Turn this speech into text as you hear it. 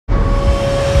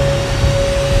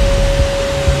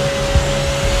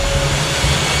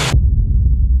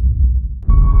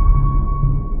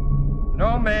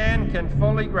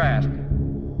fully grasp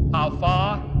how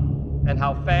far and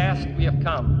how fast we have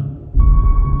come.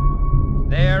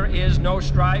 There is no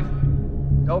strife,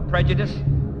 no prejudice,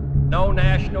 no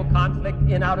national conflict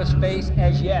in outer space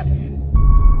as yet.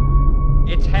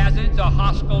 Its hazards are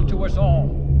hostile to us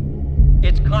all.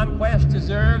 Its conquest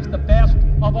deserves the best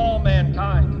of all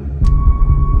mankind.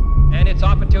 And its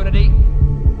opportunity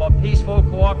for peaceful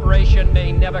cooperation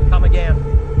may never come again.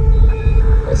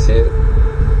 That's it.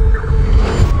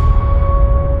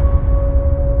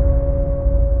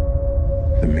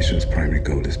 The mission's primary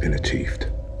goal has been achieved.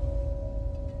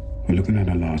 We're looking at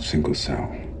a large single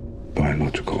cell,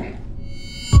 biological.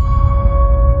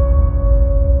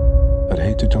 I'd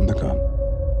hate to jump the gun,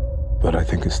 but I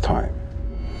think it's time.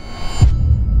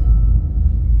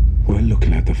 We're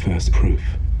looking at the first proof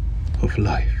of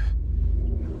life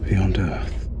beyond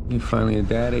Earth. You finally a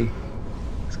daddy?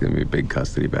 It's gonna be a big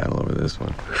custody battle over this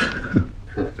one.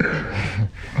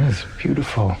 That's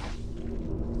beautiful.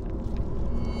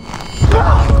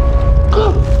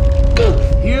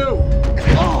 You!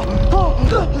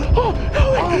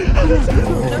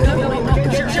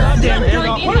 Damn it!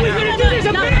 What are we gonna do? There's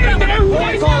a man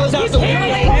there! Follows out the way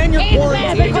and your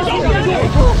quarantine.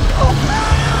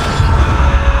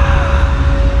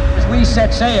 As we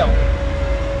set sail,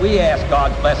 we ask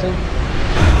God's blessing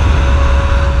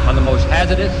on the most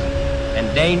hazardous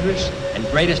and dangerous and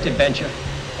greatest adventure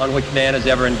on which man has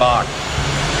ever embarked.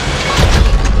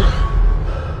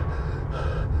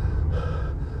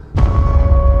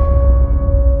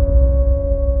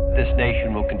 This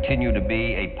nation will continue to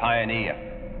be a pioneer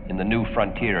in the new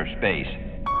frontier of space.